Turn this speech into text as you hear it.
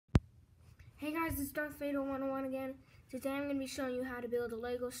Hey guys, it's Darth Vader 101 again. Today I'm going to be showing you how to build a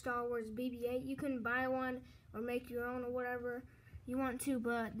Lego Star Wars BB-8. You can buy one or make your own or whatever you want to,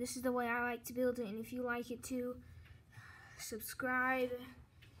 but this is the way I like to build it. And if you like it too, subscribe,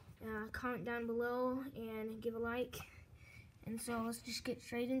 comment down below, and give a like. And so let's just get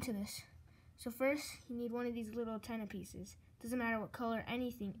straight into this. So first, you need one of these little antenna pieces. Doesn't matter what color any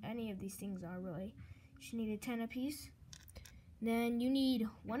of these things are really. You just need a antenna piece. Then you need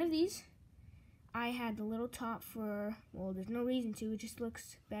one of these. I had the little top for, well, there's no reason to, it just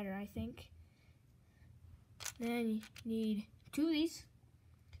looks better, I think. Then you need two of these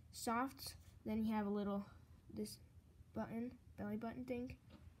softs. Then you have a little, this button, belly button thing.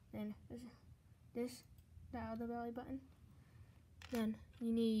 Then that other belly button. Then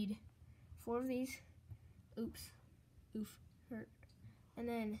you need four of these. Oof, hurt. And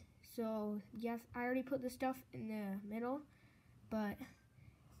then, so, yes, I already put the stuff in the middle, but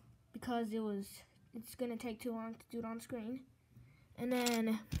because it's gonna take too long to do it on screen. And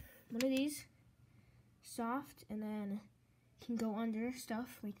then one of these soft, and then you can go under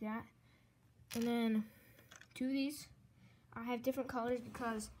stuff like that. And then two of these. I have different colors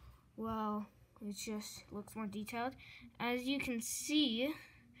because, well, it just looks more detailed. As you can see,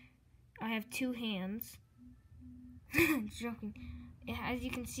 I have two hands. I'm joking. As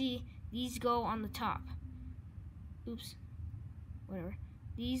you can see, these go on the top. Oops, whatever.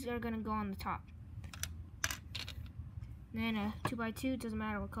 These are gonna go on the top. Then a 2x2, doesn't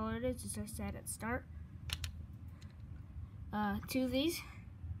matter what color it is, as I said at the start. Two of these.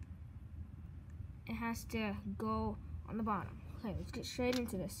 It has to go on the bottom. Okay, let's get straight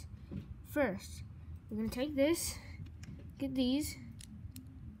into this. First, we're gonna take this, get these,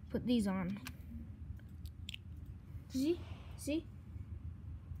 put these on. See?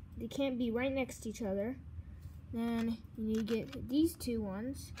 They can't be right next to each other. Then you need to get these two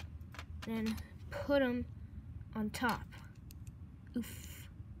ones, then put them on top. Oof.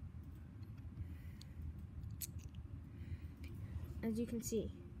 As you can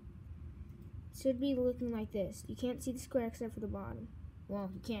see, it should be looking like this. You can't see the square except for the bottom.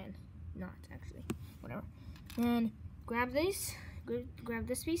 Well, you can, not actually, whatever. Then grab this, grab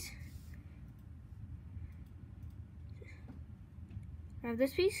this piece. Grab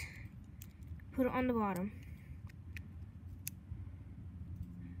this piece, put it on the bottom.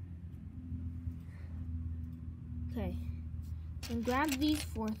 Okay, and grab these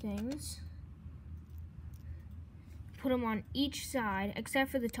four things, put them on each side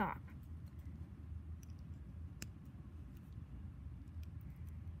except for the top.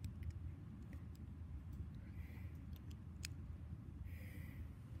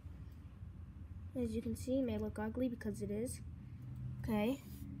 As you can see, it may look ugly because it is. Okay.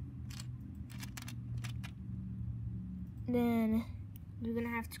 Then you're gonna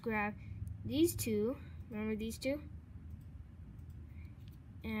have to grab these two. Remember these two?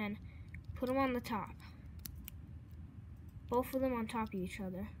 And put them on the top. Both of them on top of each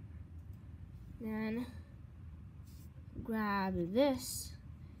other. Then grab this.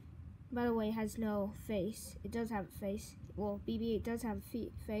 By the way, it has no face. It does have a face. Well, BB-8 does have a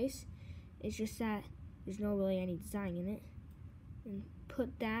face. It's just that there's no really any design in it. And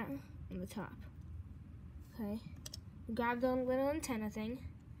put that on the top. Okay. Grab the little antenna thing.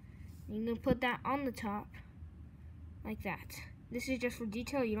 You can put that on the top, like that. This is just for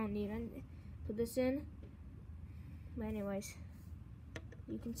detail, you don't need it. Put this in. But anyways,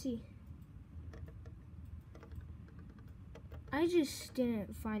 you can see. I just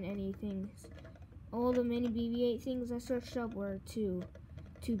didn't find anything. All the mini BB-8 things I searched up were too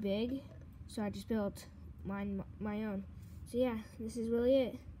big, so I just built my own. So yeah, this is really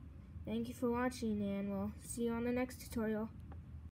it. Thank you for watching, and we'll see you on the next tutorial.